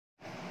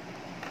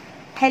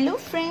Hello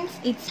friends,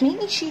 it's me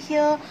Nishi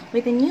here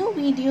with a new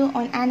video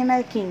on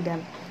Animal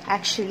Kingdom.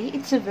 Actually,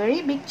 it's a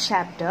very big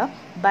chapter,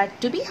 but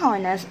to be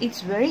honest,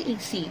 it's very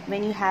easy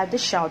when you have the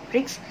short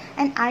tricks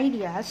and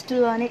ideas to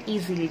learn it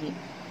easily.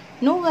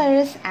 No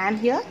worries, I'm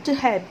here to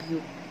help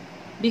you.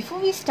 Before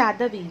we start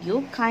the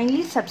video,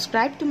 kindly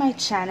subscribe to my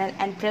channel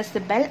and press the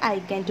bell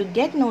icon to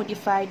get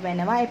notified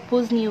whenever I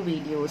post new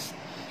videos.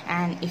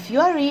 And if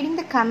you are reading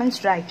the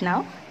comments right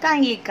now,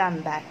 kindly come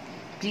back.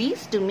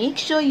 Please do make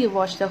sure you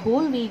watch the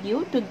whole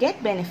video to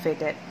get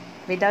benefited.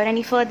 Without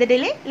any further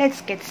delay, let's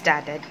get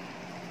started.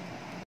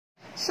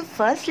 So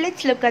first,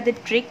 let's look at the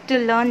trick to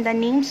learn the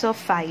names of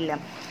phylum.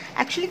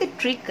 Actually, the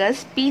trick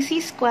is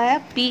PC square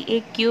PA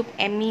cube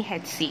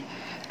MEHC.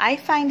 I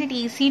find it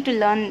easy to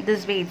learn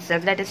this way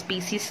itself, that is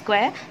PC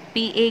square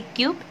PA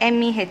cube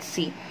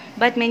MEHC.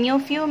 But many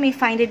of you may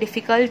find it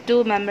difficult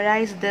to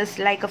memorize this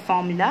like a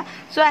formula.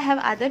 So I have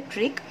other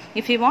trick.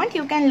 If you want,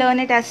 you can learn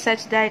it as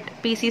such, that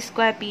PC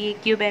square PA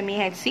cube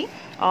MEHC,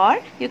 or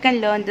you can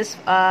learn this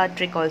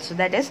trick also,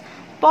 that is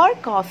pour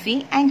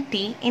coffee and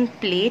tea in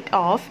plate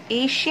of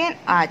Asian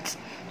arts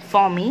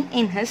for me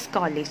in his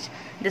college.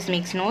 This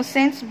makes no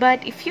sense,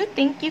 but if you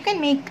think, you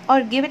can make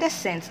or give it a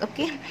sense.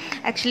 Okay,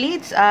 actually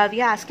it's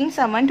we are asking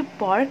someone to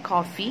pour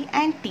coffee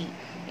and tea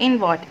in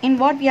what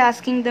we are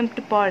asking them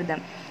to pour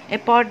them.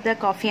 Pour the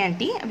coffee and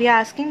tea. We are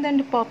asking them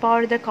to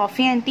pour the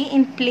coffee and tea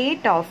in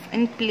plate of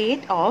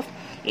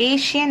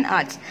Asian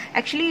arts.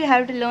 Actually, you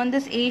have to learn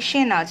this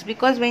Asian arts,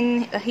 because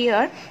when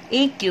here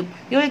A cube,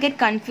 you will get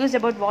confused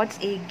about what's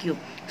A cube.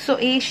 So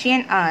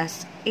Asian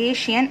arts, A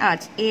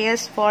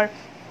is for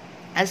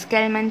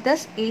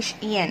Ascalmanthus,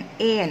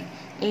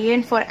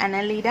 AN for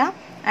Annelida,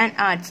 and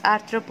arts,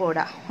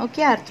 arthropoda.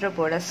 Okay,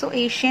 arthropoda. So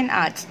Asian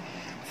arts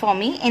for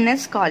me in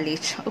his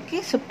college.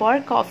 Okay, so pour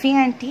coffee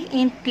and tea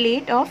in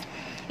plate of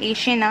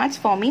Asian arts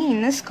for me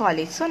in his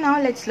college. So now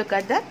let's look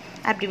at the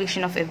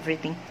abbreviation of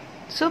everything.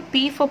 So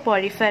P for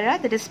porifera,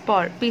 that is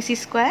pour, PC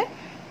square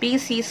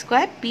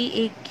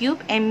PA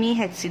cube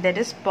MEHC, that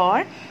is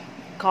pour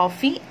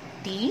coffee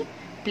tea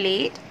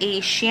plate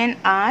Asian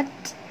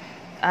arts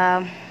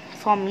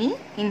for me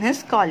in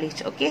his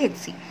college. Okay,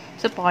 HC.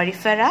 So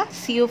porifera,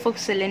 CO for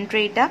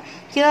cylindrata.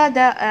 Here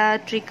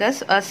the trick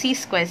is C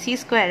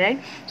square, right?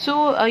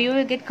 So you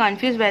will get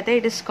confused whether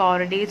it is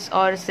chordates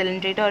or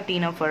cylindrata or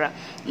ctenophora.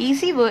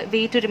 Easy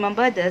way to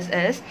remember this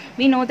is,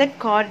 we know that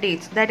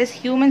chordates, that is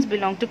humans,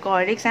 belong to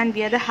chordates, and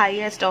we are the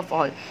highest of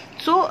all.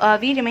 So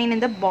we remain in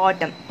the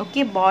bottom.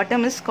 Okay,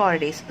 bottom is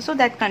chordates. So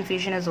that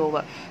confusion is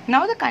over.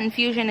 Now the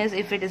confusion is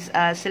if it is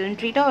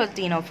cylindrata or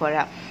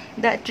ctenophora.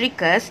 The trick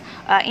is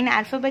in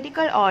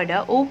alphabetical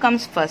order, O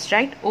comes first,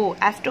 right? O.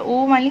 After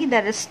O only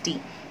there is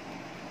T.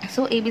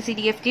 So A, B, C,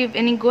 D, F, G,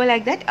 when you go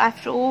like that,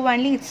 after O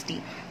only it's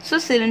T. So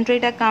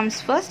cylindrata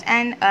comes first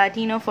and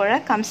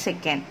ctenophora comes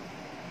second.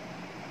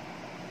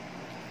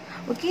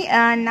 Okay,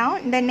 now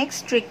the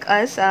next trick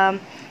is,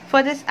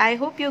 for this, I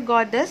hope you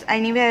got this.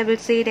 Anyway, I will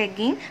say it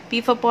again.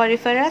 P for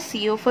porifera,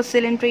 CO for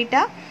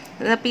cylindrata,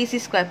 the PC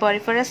square,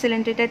 porifera,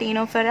 cylindrata,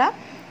 ctenophora.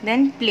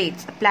 Then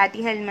plates,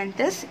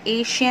 platyhelminthes,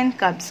 Asian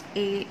cubs,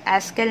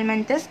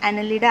 Ascalmanthus,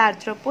 Annelida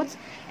arthropods,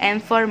 M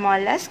for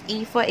mollusk,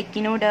 E for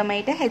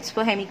echinodermata, H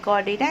for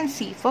hemichordata, and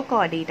C for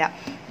chordata.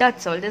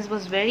 That's all. This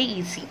was very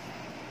easy.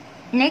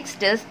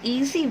 Next is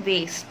easy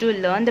ways to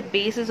learn the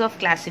basis of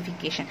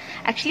classification.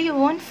 Actually, you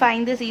won't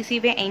find this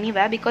easy way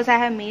anywhere, because I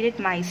have made it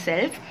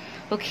myself.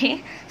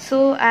 Okay,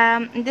 so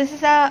this is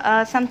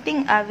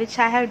something which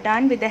I have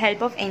done with the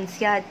help of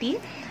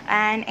NCERT.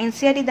 And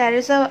NCERT, there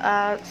is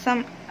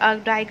some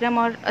diagram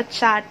or a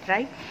chart,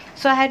 right?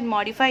 So I had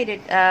modified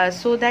it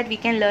so that we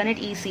can learn it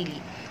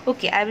easily.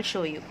 Okay, I will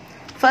show you.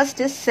 First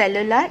is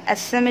cellular,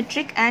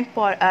 asymmetric, and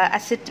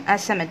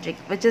asymmetric,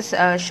 which is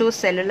shows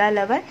cellular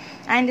level,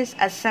 and is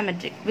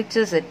asymmetric, which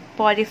is it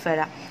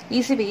porifera.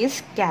 Easy way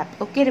is cap.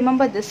 Okay,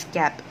 remember this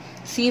cap.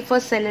 C for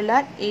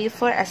cellular, A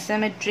for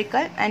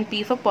asymmetrical, and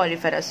P for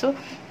porifera. So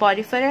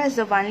porifera is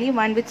the only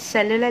one with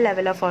cellular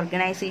level of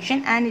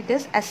organization, and it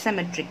is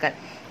asymmetrical.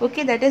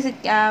 Okay, that is,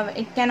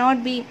 it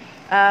cannot be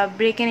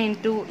broken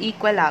into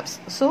equal halves.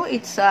 So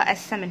it's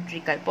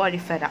asymmetrical,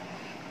 porifera.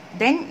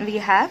 Then we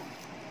have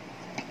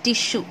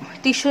tissue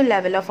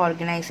level of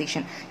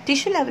organization.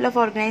 Tissue level of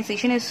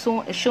organization is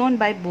shown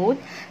by both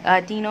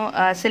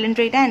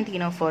cylindrata and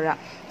ctenophora.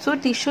 So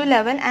tissue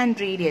level and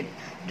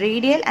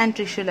radial and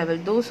tissue level.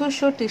 Those who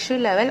show tissue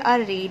level are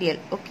radial.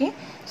 Okay,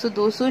 so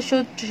those who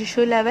show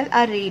tissue level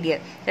are radial,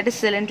 that is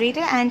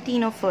cylindrata and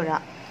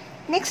ctenophora.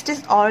 Next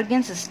is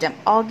organ system.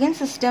 Organ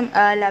system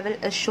level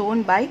is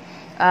shown by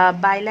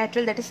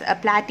bilateral, that is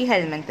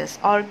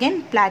platyhelminthes.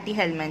 Organ,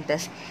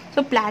 platyhelminthes.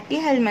 So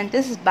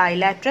platyhelminthes is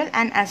bilateral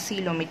and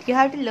acoelomate. You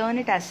have to learn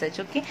it as such.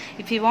 Okay,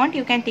 if you want,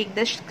 you can take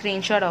the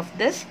screenshot of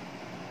this.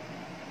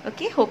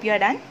 Okay, hope you are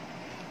done.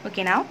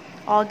 Okay, now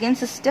organ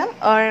system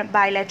or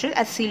bilateral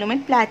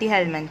acoelomate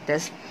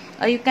platyhelminthes.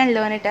 You can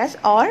learn it as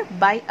or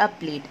by a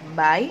plate,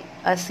 by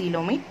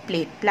acoelomate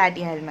plate,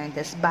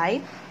 platyhelminthes,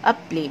 by a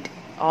plate.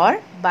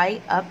 or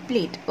by a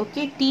plate.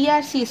 Okay,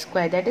 TRC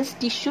square, that is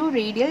tissue,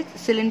 radial,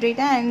 cylindrata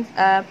and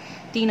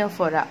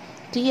ctenophora.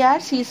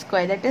 TRC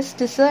square, that is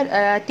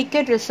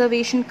ticket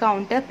reservation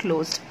counter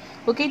closed.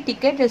 Okay,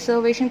 ticket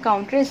reservation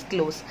counter is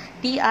closed.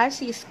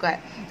 TRC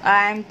square.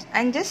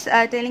 I'm just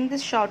telling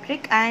this short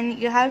trick, and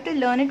you have to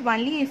learn it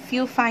only if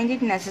you find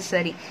it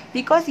necessary,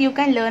 because you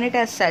can learn it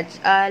as such.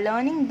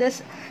 Learning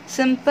this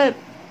simple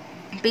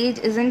page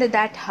isn't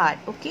that hard.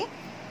 Okay,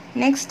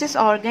 next is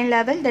organ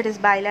level, that is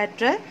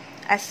bilateral,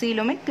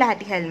 acoelomate,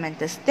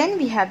 platyhelminthes. Then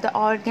we have the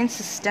organ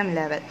system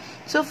level.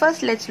 So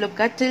first let's look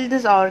at till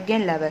this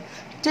organ level.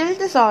 Till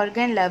this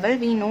organ level,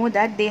 we know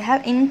that they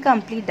have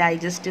incomplete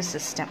digestive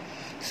system.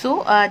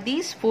 So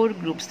these four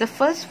groups, the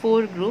first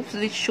four groups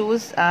which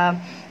shows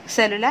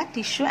cellular,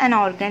 tissue and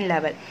organ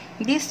level,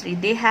 these three,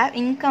 they have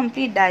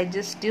incomplete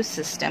digestive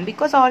system,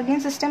 because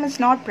organ system is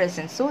not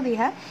present, so they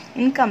have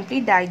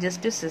incomplete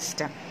digestive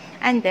system.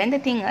 And then the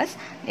thing is,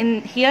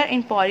 in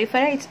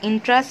porifera it's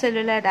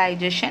intracellular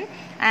digestion,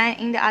 and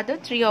in the other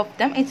three of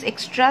them it's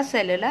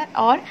extracellular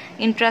or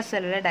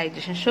intracellular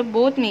digestion. So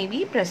both may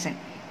be present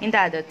in the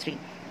other three.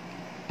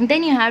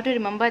 Then you have to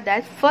remember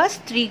that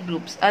first three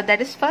groups,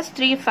 that is first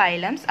three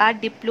phylums, are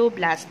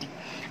diploblastic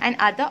and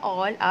other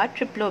all are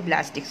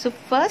triploblastic. So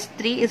first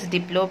three is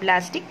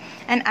diploblastic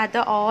and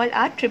other all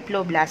are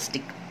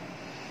triploblastic.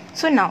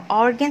 So now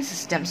organ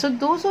system. So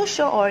those who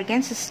show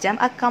organ system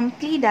are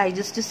complete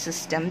digestive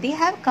system. They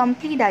have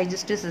complete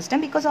digestive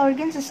system because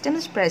organ system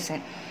is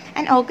present.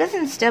 And organ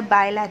system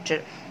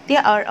bilateral. They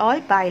are all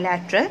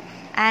bilateral.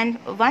 And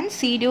one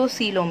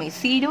pseudocoelomate.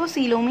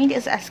 Pseudocoelomate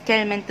is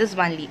Ascalmenthes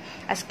only.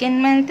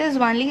 Ascalmenthes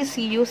only is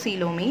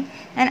pseudocoelomate,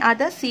 and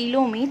other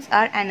coelomates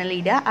are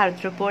Annelida,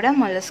 Arthropoda,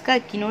 Mollusca,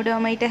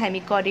 Echinodermata,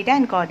 Hemichordata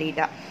and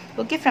Chordata.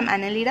 Okay, from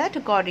Annelida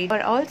to Chordata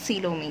are all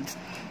coelomates.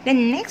 The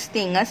next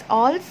thing is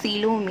all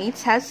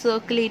coelomates have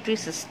circulatory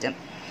system,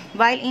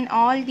 while in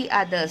all the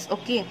others,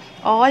 okay,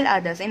 all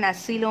others in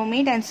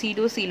acoelomate and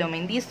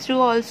pseudocoelomate, these three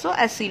also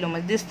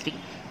acoelomate, these three.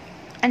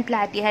 And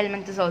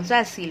platyhelminth is also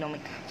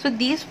acoelomate. So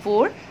these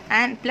four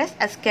and plus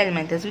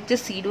Ascalmenthes, which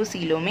is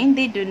pseudocoelomate,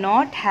 they do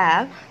not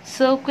have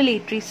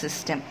circulatory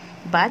system.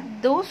 But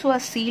those who are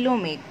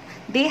coelomate,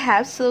 they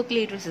have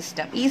circulatory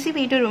system. Easy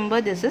way to remember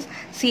this is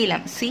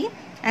coelom, C,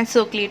 and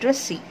circulator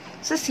C.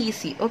 So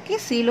CC. Okay,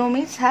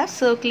 coelomates have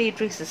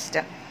circulatory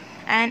system.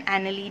 And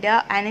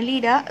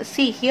Annelida,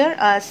 see here,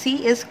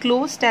 C is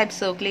closed type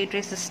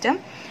circulatory system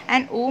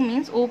and O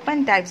means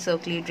open type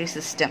circulatory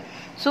system.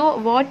 So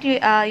what you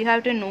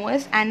have to know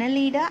is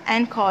Annelida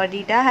and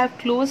Chordata have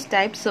closed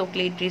type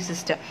circulatory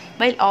system,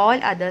 while all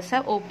others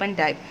have open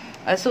type.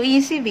 So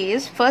easy way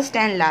is first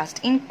and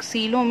last. In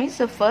coelomates,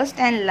 the first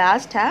and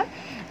last have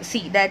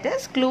C, that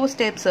is closed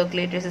type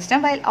circulatory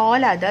system, while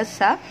all others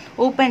have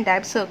open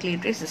type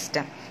circulatory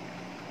system.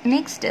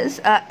 Next is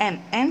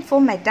M for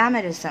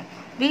metamerism,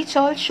 which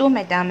all show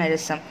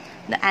metamerism.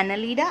 The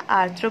Annelida,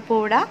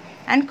 Arthropoda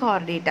and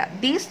Chordata,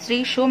 these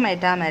three show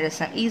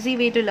metamerism. Easy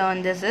way to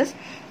learn this is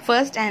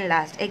first and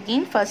last.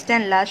 Again, first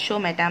and last show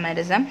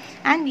metamerism,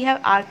 and we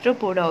have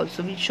Arthropoda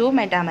also, which show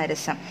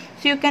metamerism.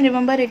 So you can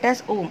remember it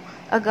as Om.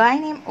 A guy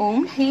named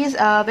Om, he is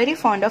very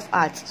fond of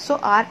arts. So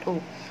Art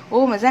Om.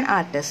 Om is an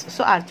artist.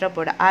 So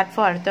Arthropoda, art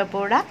for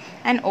Arthropoda,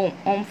 and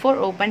Om for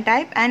open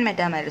type and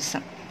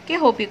metamerism. Okay,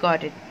 hope you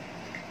got it.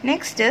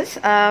 Next is,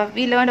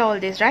 we learned all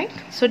this, right?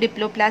 So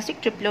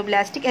diploblastic,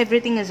 triploblastic,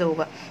 everything is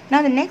over.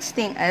 Now the next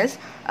thing is,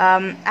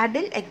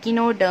 adult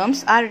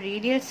echinoderms are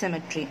radial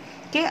symmetry.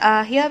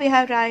 Okay, here we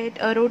have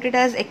wrote it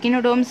as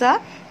echinoderms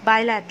are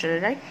bilateral,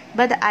 right?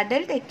 But the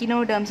adult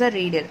echinoderms are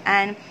radial,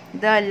 and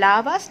the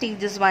larva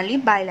stage is only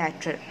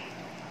bilateral.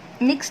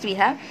 Next we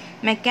have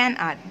Mechan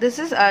art. This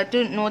is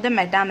to know the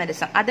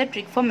metamerism. Other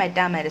trick for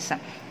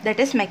metamerism, that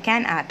is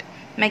Mechan art.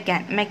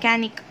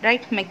 Mechanic,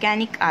 right?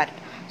 Mechanic art.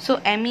 So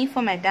ME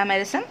for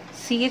metamerism,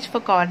 CH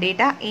for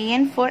Chordata,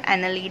 AN for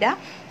Annelida,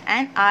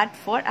 and art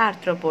for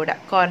Arthropoda.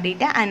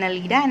 Chordata,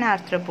 Annelida and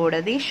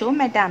Arthropoda, they show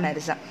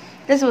metamerism.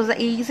 This was an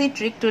easy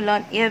trick to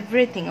learn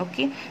everything.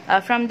 Okay,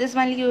 from this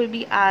only you will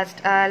be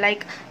asked,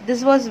 like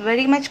this was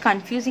very much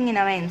confusing in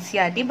our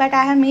NCERT, but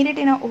I have made it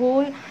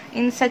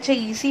in such a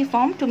easy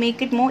form to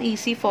make it more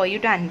easy for you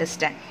to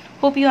understand.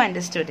 Hope you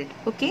understood it.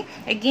 Okay,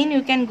 again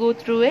you can go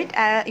through it.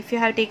 If you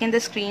have taken the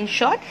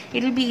screenshot,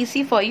 it will be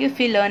easy for you if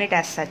you learn it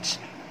as such.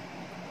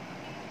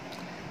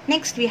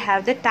 Next we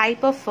have the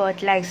type of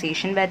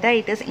fertilization, whether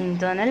it is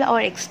internal or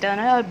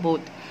external or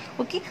both.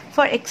 Okay,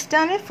 for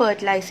external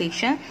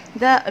fertilization,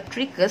 the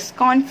trick is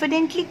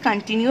confidently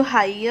continue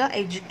higher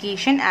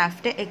education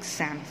after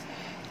exams.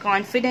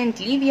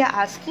 Confidently, we are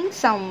asking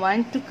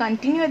someone to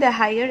continue the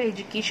higher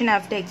education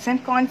after exam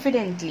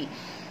confidently.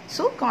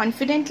 So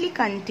confidently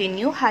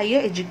continue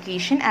higher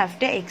education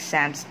after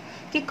exams.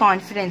 Okay,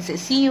 confidence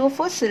is CO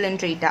for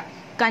cylindrata.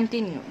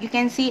 Continue, you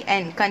can see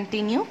N,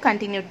 continue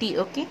T.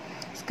 Okay,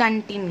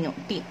 continue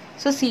T.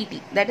 So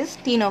CT, that is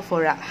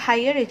ctenophora.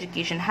 Higher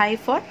education, high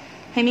for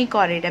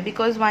Hemichordata,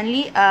 because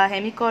only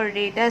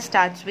Hemichordata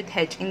starts with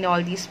H in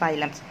all these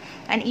phylums.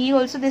 And E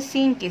also the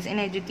same case in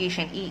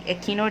education, E,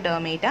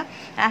 Echinodermata.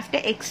 After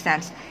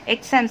exams,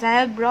 I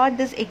have brought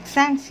this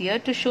exams here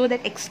to show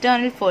that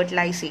external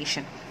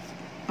fertilization.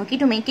 Okay,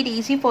 to make it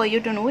easy for you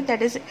to know,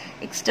 that is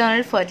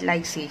external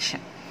fertilization.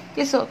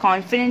 Okay, so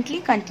confidently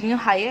continue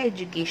higher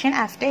education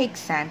after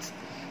exams.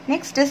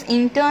 Next is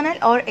internal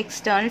or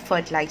external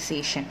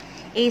fertilization.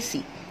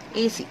 AC,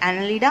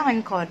 Annelida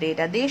and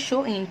Chordata, they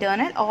show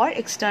internal or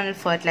external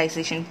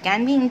fertilization.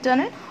 Can be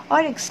internal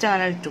or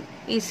external too,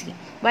 AC.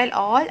 While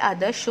all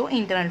others show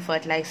internal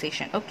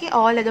fertilization. Okay,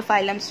 all other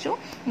phylums show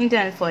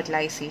internal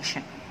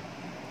fertilization.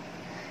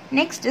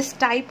 Next is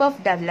type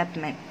of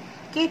development.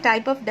 Okay,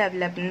 type of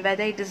development,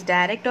 whether it is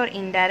direct or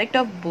indirect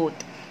or both.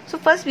 So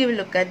first we will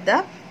look at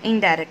the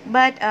indirect,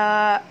 but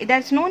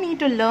there's no need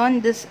to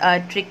learn this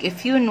trick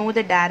if you know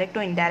the direct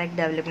or indirect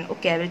development.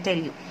 Okay, I will tell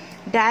you.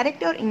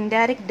 Direct or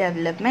indirect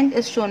development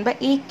is shown by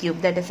A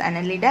cube, that is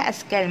Annelida,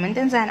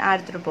 Escalmentans and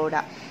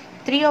Arthropoda.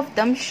 3 of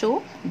them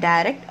show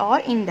direct or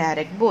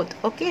indirect, both.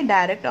 Okay,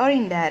 direct or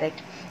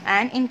indirect.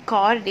 And in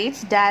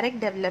chordates, direct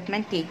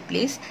development take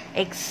place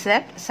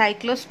except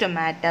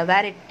cyclostomata,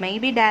 where it may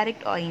be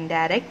direct or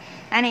indirect.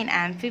 And in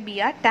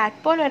amphibia,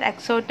 tadpole or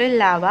axolotl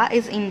larva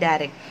is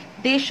indirect.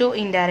 They show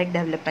indirect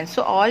development.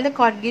 So all the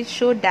chordates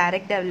show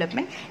direct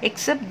development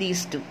except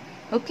these two.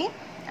 Okay,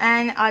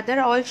 and other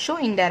all show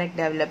indirect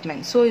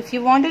development. So if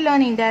you want to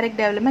learn indirect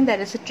development,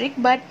 there is a trick,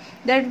 but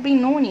there will be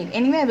no need.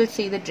 Anyway, I will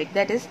say the trick.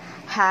 That is,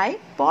 hi,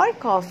 pour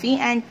coffee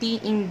and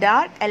tea in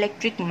dark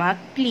electric mug,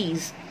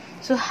 please.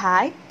 So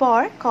hi,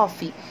 pour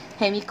coffee.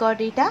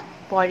 Hemichordata,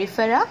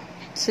 Porifera,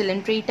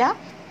 Coelenterata,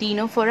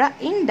 Ctenophora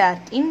in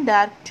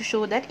dark to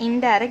show that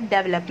indirect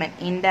development.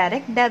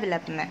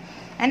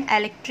 And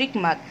electric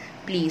mug,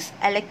 please.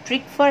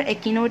 Electric for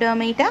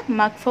Echinodermata,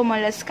 mug for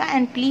Mollusca,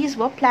 and please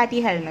for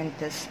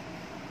Platyhelminthes.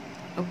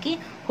 Okay,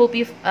 hope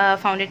you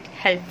found it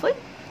helpful.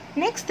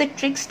 Next, the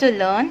tricks to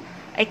learn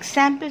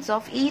examples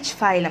of each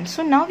phylum.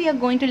 So now we are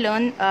going to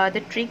learn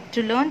the trick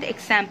to learn the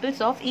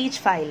examples of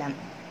each phylum.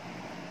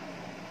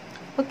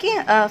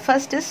 Okay,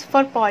 first is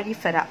for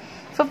Porifera.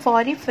 For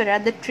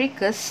Porifera, the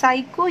trick is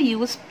Psycho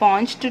used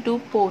sponge to do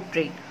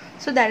portrait.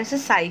 So there is a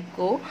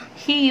Psycho.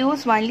 He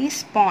used only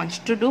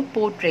sponge to do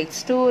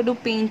portraits, to do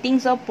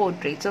paintings or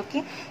portraits.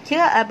 Okay.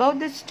 Here about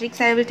this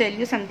tricks, I will tell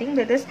you something.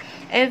 That is,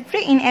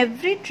 in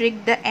every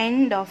trick, the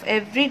end of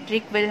every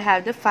trick will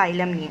have the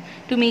phylum name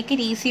to make it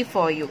easy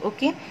for you.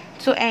 Okay.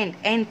 So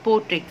end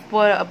portrait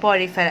for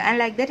Porifera, and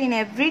like that in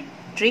every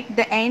trick,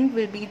 the end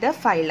will be the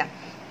phylum.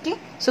 Okay.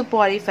 So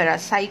Porifera,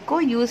 Psycho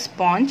use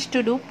sponge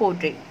to do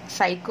portrait.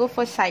 Psycho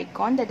for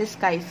Psychon, that is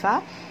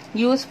Scypha.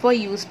 Use for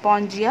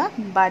Euspongia,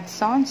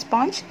 Budson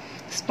sponge.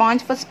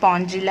 Sponge for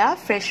Spongilla,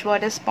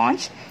 freshwater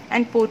sponge.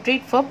 And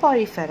portrait for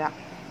Porifera.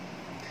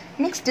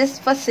 Next is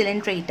for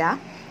Coelenterata.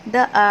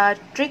 The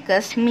trick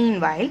is,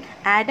 meanwhile,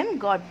 Adam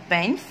got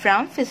pen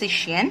from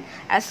physician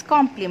as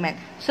compliment.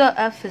 So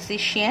a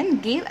physician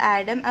gave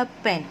Adam a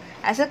pen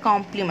as a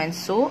compliment.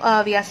 So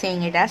we are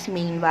saying it as,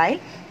 meanwhile,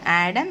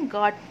 Adam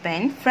got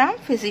pen from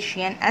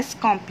physician as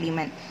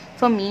compliment.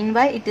 For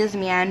meanwhile, it is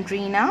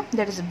Meandrina,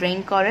 that is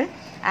brain coral.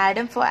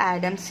 Adam for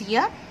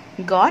Adamsia.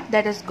 Got,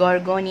 that is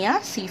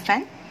Gorgonia, sea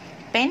fan.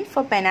 Pen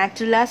for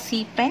Penatula,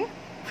 sea pen.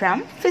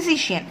 From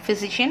physician.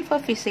 Physician for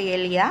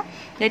Physalia,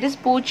 that is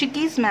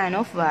Portuguese man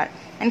of war.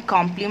 And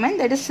compliment,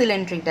 that is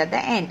Coelenterata at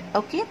the end.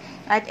 Okay.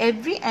 At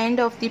every end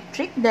of the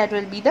trick, that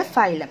will be the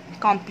phylum.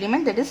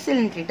 Complement, that is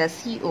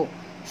Coelenterata, CO.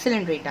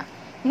 Coelenterata.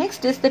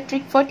 Next is the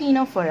trick for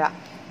Ctenophora.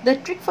 The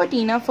trick for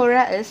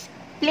Ctenophora is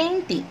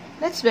plain T.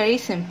 That's very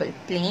simple.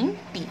 Plain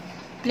T.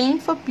 Plain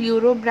for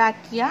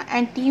Pleurobrachia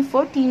and T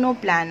for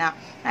Ctenoplana.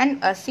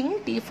 And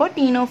same T for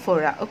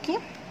Ctenophora. Okay.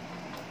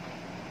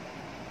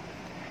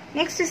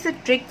 Next is the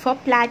trick for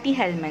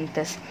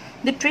Platyhelminthes.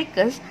 The trick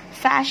is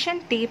fashion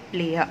tape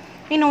player.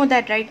 You know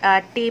that,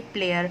 right? Tape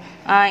player.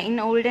 In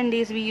olden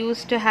days, we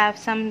used to have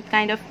some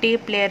kind of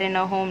tape player in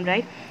our home,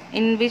 right?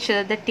 In which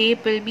the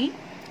tape will be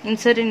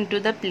inserted into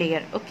the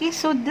player. Okay,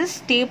 so this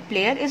tape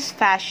player is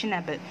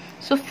fashionable.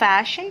 So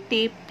fashion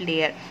tape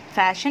player.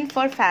 Fashion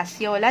for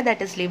Fasciola,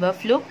 that is liver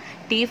fluke.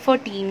 Tape for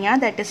Tinea,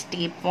 that is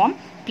tapeworm.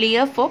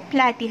 Player for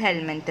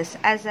Platyhelminthes.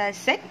 As I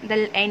said,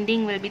 the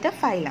ending will be the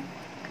phylum.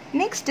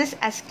 Next is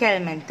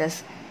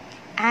Escalmenthes.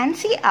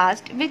 Ansi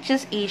asked which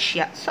is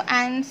Asia. So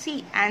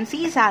Ansi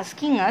is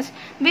asking us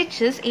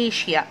which is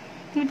Asia.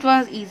 It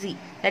was easy.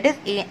 That is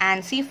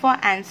Ansi for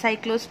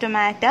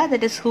Ancyclostomata,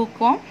 that is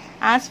hookworm.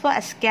 Asked for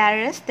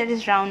Ascaris, that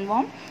is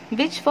roundworm.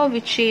 Which for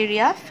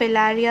Wicheria,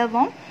 filaria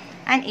worm.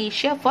 And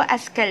Asia for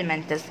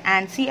Escalmenthes.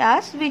 Ansi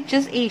asked which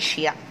is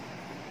Asia.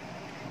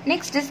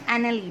 Next is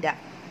Annelida.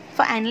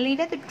 For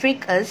Annelida, the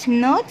trick is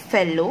nerd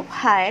fellow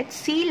hired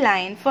sea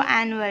lion for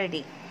annual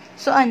day.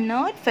 So a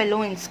nerd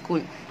fellow in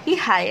school, he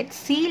hired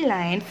sea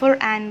lion for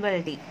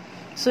annual day.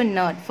 So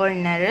nerd for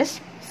Nerus,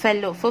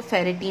 fellow for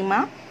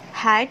Ferritima,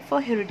 hired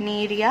for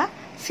Hirneria,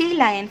 Sea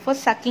lion for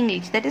sucking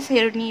leech, that is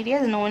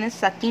Herenaria is known as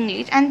sucking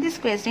leech, and this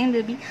question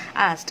will be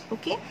asked.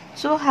 Okay,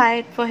 so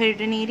hide for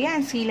Herenaria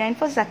and sea lion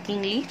for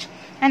sucking leech.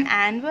 And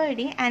annual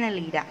day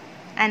Annelida,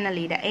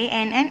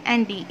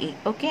 ANNNDA.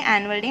 Okay,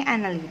 annual day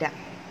Annelida.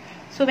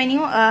 So when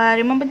you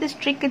remember this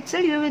trick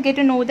itself, you will get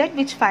to know that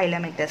which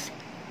phylum it is.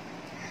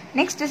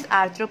 Next is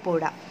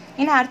Arthropoda.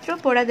 In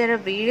Arthropoda, there are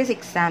various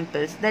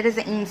examples, that is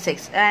the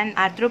insects, and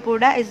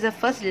Arthropoda is the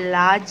first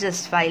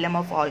largest phylum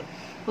of all.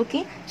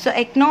 Okay, so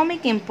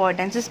economic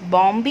importance is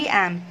Bombay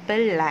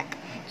apple lakh.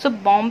 So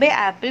Bombay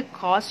apple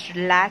cost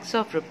lakhs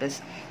of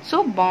rupees.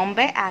 So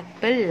Bombay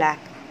apple lakh.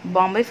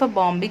 Bombay for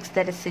bombyx,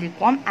 that is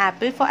silkworm.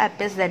 Apple for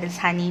apis, that is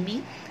honeybee.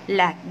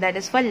 Lakh, that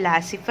is for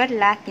lacifer,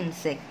 lakh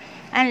insect.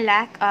 And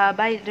lakh,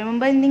 by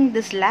remembering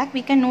this lakh,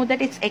 we can know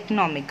that it's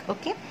economic.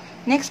 Okay.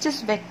 Next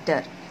is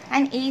vector.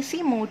 An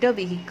AC motor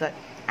vehicle.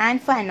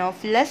 And for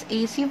Anopheles,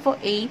 AC for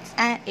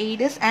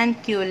Aedes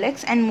and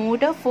Culex, and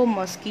motor for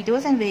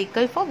mosquitoes, and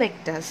vehicle for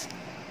vectors.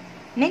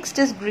 Next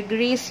is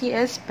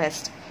gregarious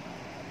pest.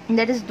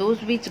 That is those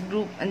which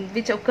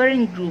occur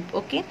in group.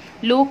 Okay,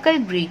 local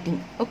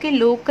greeting. Okay,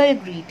 local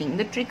greeting.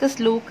 The trick is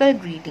local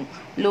greeting.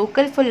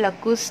 Local for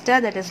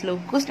locusta, that is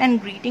locust,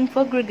 and greeting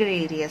for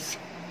gregarious.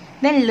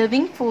 Then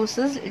living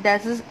forces,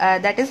 that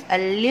is a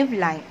live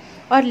line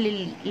or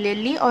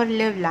lily or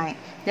live line.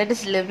 That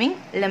is living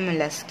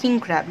limulus,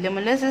 king crab.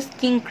 Limulus is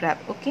king crab.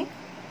 Okay.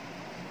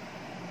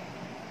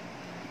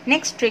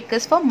 Next trick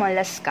is for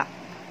mollusca.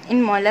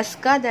 In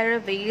mollusca, there are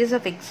various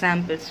of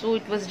examples, so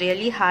it was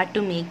really hard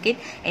to make it.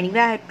 Anyway,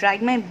 I have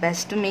tried my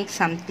best to make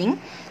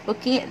something.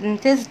 Okay,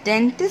 this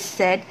dentist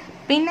said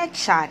pin a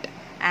chart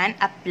and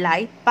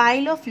apply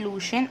pile of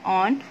lotion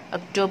on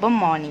October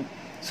morning.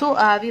 So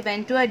we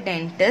went to a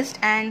dentist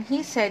and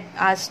he said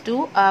us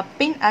to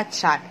pin a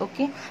chart.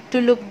 Okay, to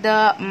look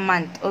the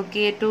month.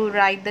 Okay, to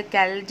write the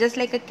calendar, just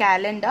like a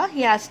calendar.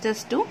 He asked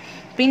us to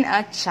pin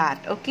a chart.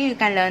 Okay, you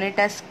can learn it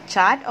as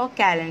chart or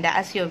calendar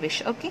as you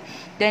wish. Okay,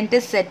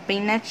 dentist said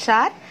pin a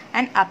chart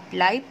and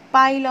apply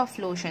pile of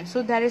lotion.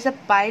 So there is a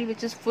pile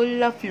which is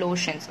full of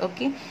lotions.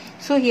 Okay,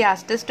 so he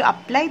asked us to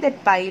apply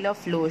that pile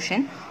of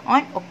lotion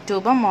on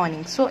October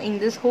morning. So in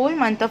this whole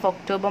month of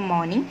October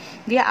morning,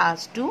 we are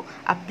asked to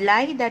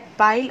apply that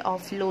pile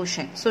of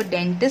lotion. So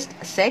dentist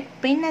said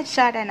pin a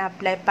chart and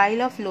apply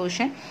pile of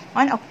lotion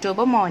on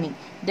October morning.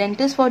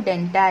 Dentist for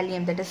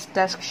dentalium, that is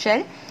tusk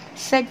shell.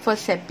 Said for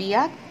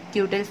sepia,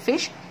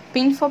 cuttlefish.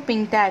 Pin for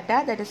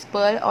pintata, that is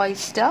pearl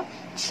oyster.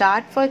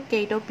 Chart for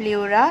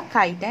Catopleura,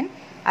 chitin.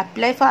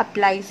 Apply for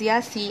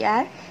aplysia, sea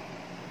air.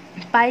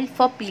 Pile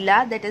for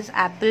pila, that is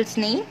apple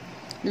snail.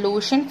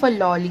 Lotion for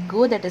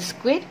loligo, that is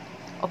squid.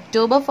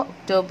 October for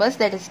octopus,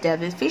 that is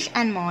devilfish.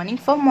 And morning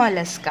for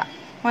mollusca.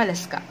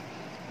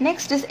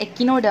 Next is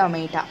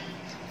echinodermata.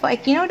 For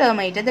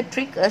echinodermata, the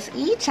trick is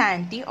each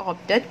auntie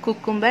opted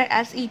cucumber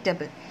as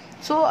eatable.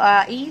 So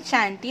each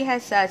auntie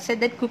has said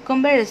that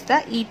cucumber is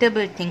the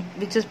eatable thing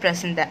which is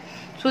present there.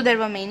 So there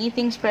were many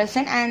things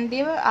present and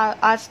they were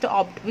asked to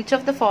opt which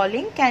of the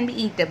following can be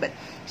eatable.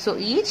 So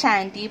each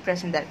auntie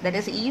present there, that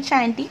is each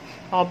auntie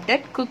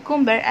opted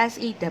cucumber as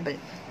eatable.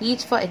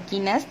 Each for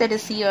echinus, that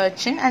is sea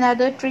urchin.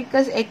 Another trick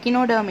is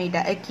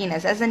echinodermata,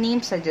 echinus, as the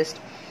name suggests.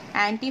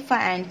 Auntie for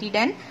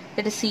antedon,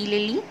 that is sea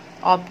lily.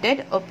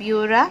 Opted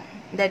opura,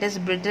 that is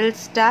brittle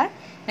star.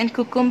 And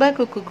cucumber,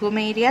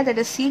 cucumaria, that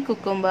is sea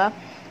cucumber.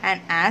 And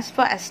as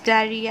for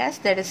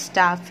astarias, that is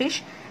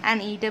starfish,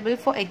 and eatable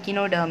for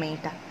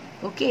echinodermata.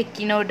 Okay,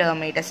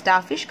 echinodermata.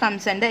 Starfish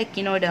comes under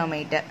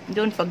echinodermata.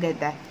 Don't forget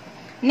that.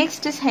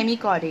 Next is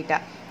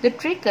hemichordata. The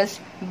trick is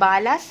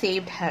Bala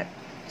saved her.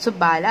 So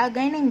Bala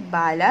again, and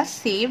Bala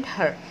saved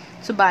her.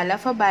 So Bala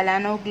for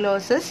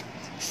balanoglossus,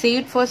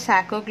 saved for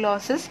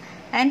saccoglossus,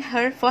 and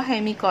her for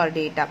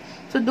hemichordata.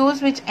 So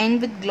those which end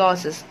with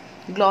glossus.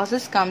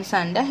 Glossus comes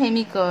under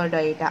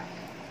hemichordata.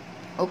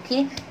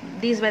 Okay,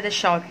 these were the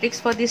short tricks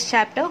for this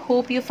chapter.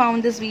 Hope you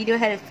found this video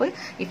helpful.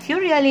 If you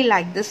really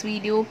like this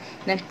video,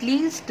 then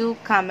please do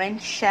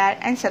comment, share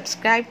and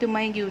subscribe to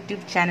my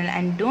YouTube channel,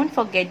 and don't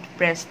forget to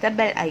press the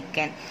bell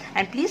icon,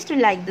 and please do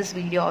like this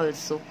video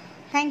also.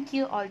 Thank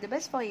you. All the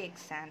best for your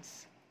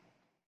exams.